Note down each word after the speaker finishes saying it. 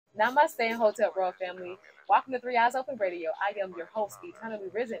Namaste and Hotel Bro family. Welcome to Three Eyes Open Radio. I am your host, Eternally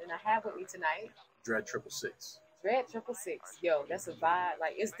Risen, and I have with me tonight Dread 666. Dread 666. Yo, that's a vibe.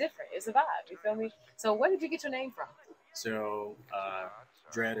 Like, it's different. It's a vibe. You feel me? So, where did you get your name from? So,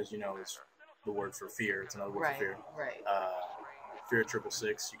 Dread, as you know, is the word for fear. It's another word for fear. Right. Fear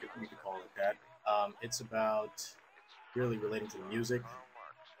 666. You could call it that. It's about really relating to the music.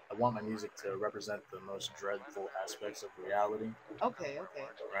 I want my music to represent the most dreadful aspects of reality. Okay.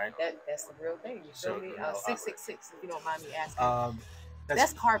 Right? That's the real thing. You feel me? 666, if you don't mind me asking.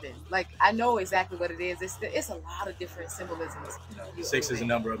 That's carbon. Like, I know exactly what it is. It's a lot of different symbolisms. Six is a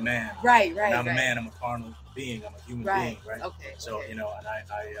number of man. Right. And I'm a man. I'm a carnal being. I'm a human being. Right. Okay. So and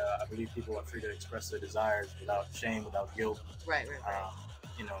I believe people are free to express their desires without shame, without guilt. Right.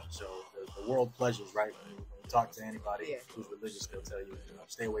 So the world pleasures, right? When you talk to anybody who's religious, they'll tell you,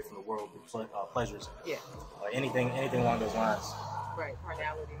 stay away from the world pleasures. Yeah. Anything along those lines. Right.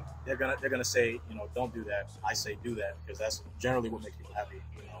 Carnality. They're gonna say, don't do that. I say do that because that's generally what makes people happy.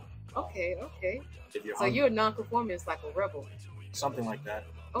 Okay. If you're so you're a non-conformist, like a rebel. Something like that.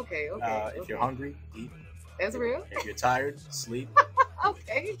 Okay. If you're hungry, eat. That's real. If you're tired, sleep.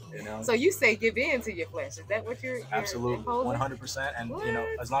 Okay. So you say give in to your flesh. Is that what you're absolutely imposing? 100%? And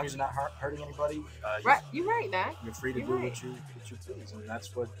as long as you're not hurting anybody, you're right now. You're free to do what you please, and that's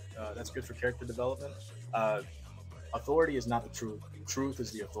good for character development. Authority is not the truth. Truth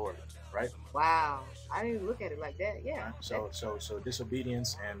is the authority, right? Wow, I didn't look at it like that. Yeah. Right? So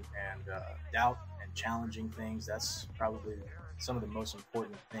disobedience and doubt and challenging things. That's probably some of the most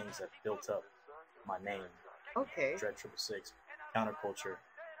important things that built up my name. Okay. Dread 666. Counterculture,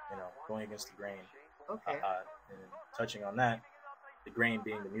 going against the grain. Okay. And touching on that, the grain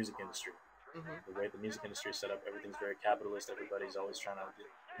being the music industry. Mm-hmm. The way the music industry is set up, everything's very capitalist. Everybody's always trying to get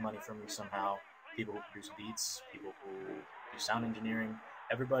money from you somehow. People who produce beats, people who do sound engineering,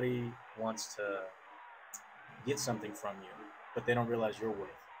 everybody wants to get something from you, but they don't realize your worth.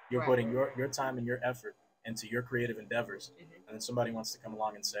 You're putting your time and your effort into your creative endeavors, and then somebody wants to come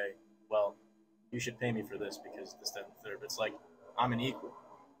along and say, well, you should pay me for this because this, that, and the third. It's like, I'm an equal.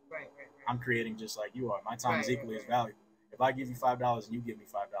 Right. I'm creating just like you are. My time is equally as valuable. If I give you $5 and you give me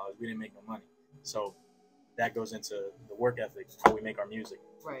 $5, we didn't make no money. So that goes into the work ethic, how we make our music.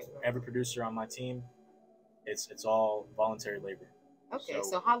 Right. Every producer on my team, it's all voluntary labor. Okay,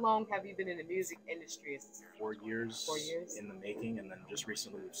 so how long have you been in the music industry? 4 years. 4 years in the making, and then just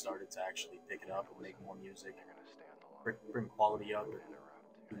recently we've started to actually pick it up and make more music, bring quality up, and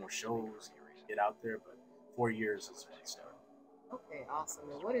do more shows, get out there. But 4 years is when it started. Okay,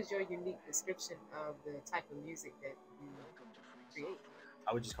 awesome. And what is your unique description of the type of music that you create?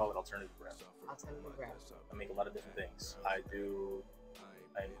 I would just call it alternative rap. Alternative rap. I make a lot of different things. I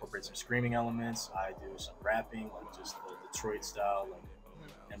incorporate some screaming elements. I do some rapping, like just the Detroit style, like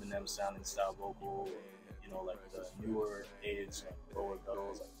Eminem sounding style vocal, like the newer age, like lower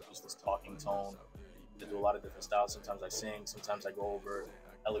gutturals, like just this talking tone. I do a lot of different styles. Sometimes I sing, sometimes I go over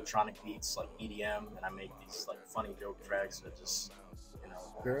electronic beats like EDM, and I make these like funny joke tracks that just,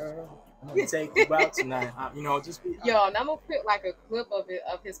 girl, I'm gonna take you out tonight. Just be. Yo, and I'm gonna put like a clip of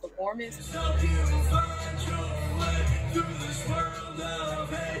his performance. Through this world of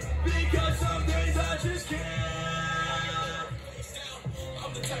hate, because some days I just can't.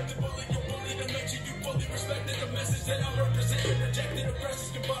 I'm the type to bully you, bully to make sure you fully respected the message that I'm representing. Rejected,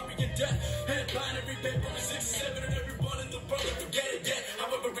 oppressors, goodbye, and death. Headline every paper is 67 and everyone in the world forget it yet.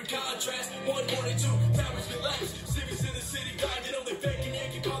 However, in contrast, 142, towers collapse. Civics in the city, God, only faking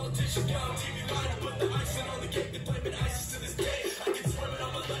Yankee politicians. Y'all TV line to put the icing on the cake. They blaming ISIS to this day. I can swear it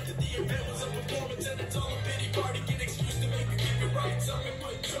on my life that the event was a performance and it's all a pity party. Right, some can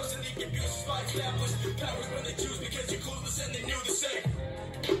put trust in the abuse by established powers when they choose because you're clueless and they knew the same.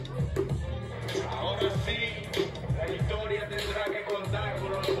 Ahora sí, la historia tendrá que contar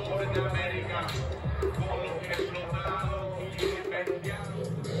con los pobres de América, con los explotados y vilipendiados.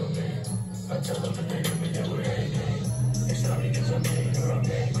 I tell them that they knew me, they were hating. It's not because I'm hating or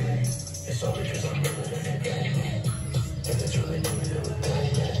I'm angry. It's all because I'm living in a game. If they truly knew me, they would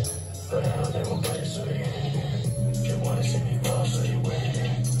pay me. But now they won't play, so they hate me. You wanna see me fall, so you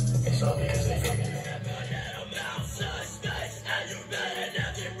waiting. It's all because they figured it out. And you better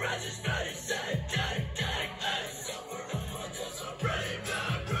not get righteous, but it's that day. I suffer on just a pretty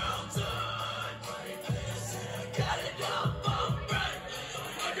background time. Got it down, right.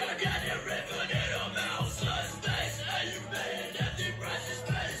 I gotta get it ripping in a mouseless space. And you better not get righteous,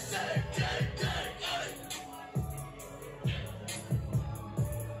 but it's that day.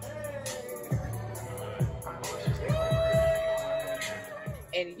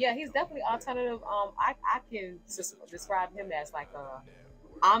 And yeah, he's definitely alternative. I can describe him as like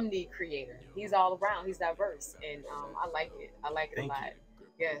omni creator. He's all around. He's diverse, and I like it. I like it Thank a lot. you.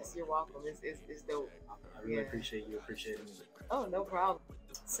 Yes, you're welcome. It's dope. I really appreciate you appreciating me. Oh, no problem.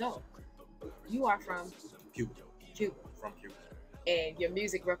 So, you are from Cuba. Cuba, From Cuba. and your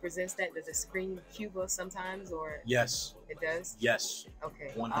music represents that. Does it scream Cuba sometimes, or Yes. it does? Yes.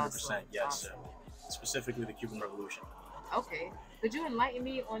 Okay. 100%. Awesome. Yes. Awesome. Specifically the Cuban Revolution. Okay. Could you enlighten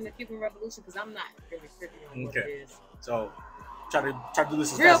me on the Cuban Revolution? Because I'm not really privy on what it Okay. is. So try to do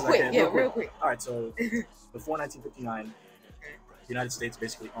this as Real fast quick, as I can. yeah, real quick. All right. So before 1959, the United States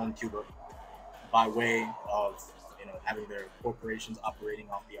basically owned Cuba by way of having their corporations operating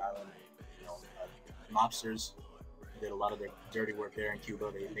off the island. Mobsters did a lot of their dirty work there in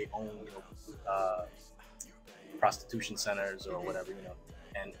Cuba. They owned prostitution centers or whatever,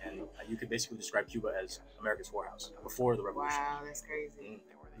 and you could basically describe Cuba as America's whorehouse before the revolution. Wow, that's crazy.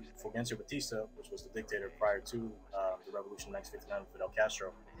 Fulgencio Batista, which was the dictator prior to the revolution in 1959 with Fidel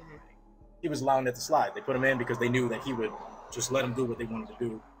Castro, he was allowing that to slide. They put him in because they knew that he would just let them do what they wanted to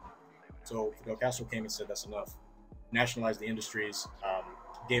do. So Fidel Castro came and said, that's enough. Nationalized the industries,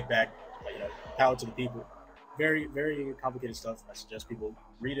 gave back power to the people. Very, very complicated stuff. I suggest people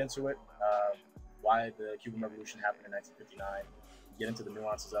read into it. Why the Cuban Revolution happened in 1959. Get into the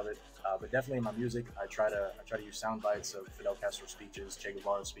nuances of it. But definitely in my music, I try to use sound bites of Fidel Castro speeches, Che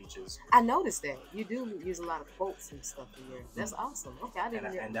Guevara speeches. I noticed that you do use a lot of quotes and stuff in here. That's awesome. Okay, I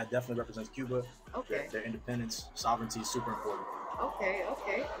didn't. And that definitely represents Cuba. Okay. Their independence, sovereignty is super important. Okay.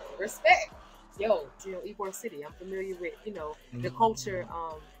 Respect. Yo, Ybor City. I'm familiar with the culture.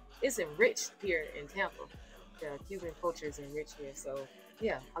 It's enriched here in Tampa. The Cuban culture is enriched here, so.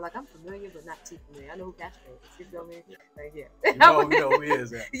 Yeah, I'm familiar, but not too familiar. I know who Castro is. You feel me? Like, yeah. You know who he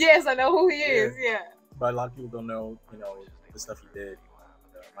is. Yeah. Yes, I know who he is. Yeah. But a lot of people don't know, the stuff he did.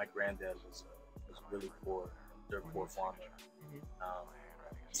 My granddad was really poor, dirt poor farmer.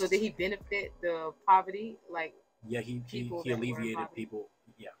 So did he benefit the poverty? Yeah, he alleviated people.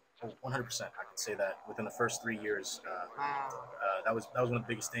 Yeah, 100%. I can say that within the first 3 years. Wow. That was one of the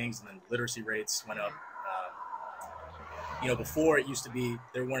biggest things, and then literacy rates went up. Before it used to be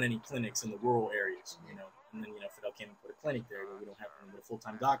there weren't any clinics in the rural areas, and then Fidel came and put a clinic there where we don't have a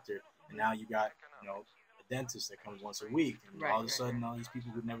full-time doctor, and now you got a dentist that comes once a week, and all of a sudden all these people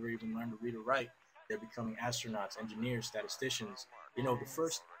who never even learned to read or write, they're becoming astronauts, engineers, statisticians.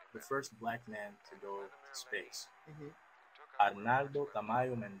 The first black man to go to space, Arnaldo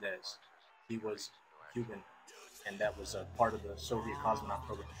Tamayo Mendez, he was Cuban, and that was a part of the Soviet cosmonaut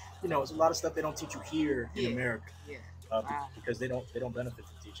program. It's a lot of stuff they don't teach you here in America. Yeah. Because they don't benefit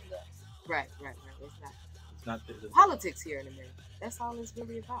from teaching that. Right. It's not the politics here in America. That's all it's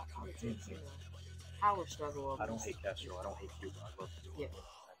really about. Politics, power struggle. I don't hate Castro. I don't hate Cuba. I love Cuba. Yeah.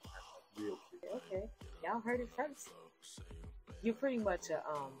 I'm real Cuba. Okay. Y'all heard it first. You're pretty much a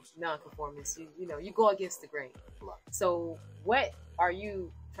non-conformist. You go against the grain. So what are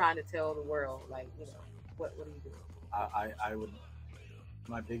you trying to tell the world? What are you doing? I would.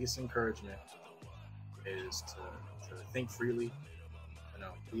 My biggest encouragement is to think freely,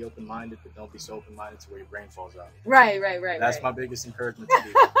 be open-minded, but don't be so open-minded to where your brain falls out. Right. That's my biggest encouragement to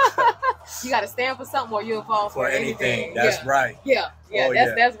you. You got to stand for something or you'll fall for anything. That's right. Yeah.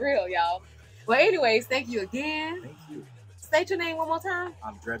 That's real, y'all. Well, anyways, thank you again. Thank you. State your name one more time.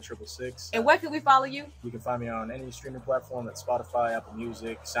 I'm Dread666. And where can we follow you? You can find me on any streaming platform, that's Spotify, Apple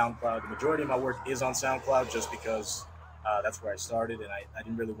Music, SoundCloud. The majority of my work is on SoundCloud just because that's where I started, and I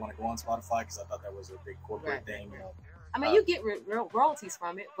didn't really want to go on Spotify because I thought that was a big corporate thing. I mean, you get royalties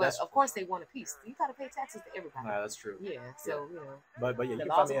from it, but of course they want a piece. You got to pay taxes to everybody. That's true. Yeah, so But yeah, you the can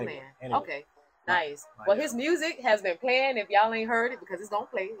laws find of me the man. anyway. Okay, nice. Well, his music has been playing. If y'all ain't heard it, because it's gonna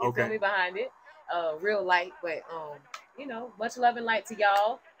play. You feel me behind it? Real light, but much love and light to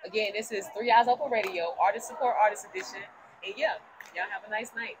y'all. Again, this is 3 Eyes Open Radio, Artist Support Artist Edition, and y'all have a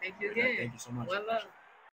nice night. Thank you again. Thank you so much. One love.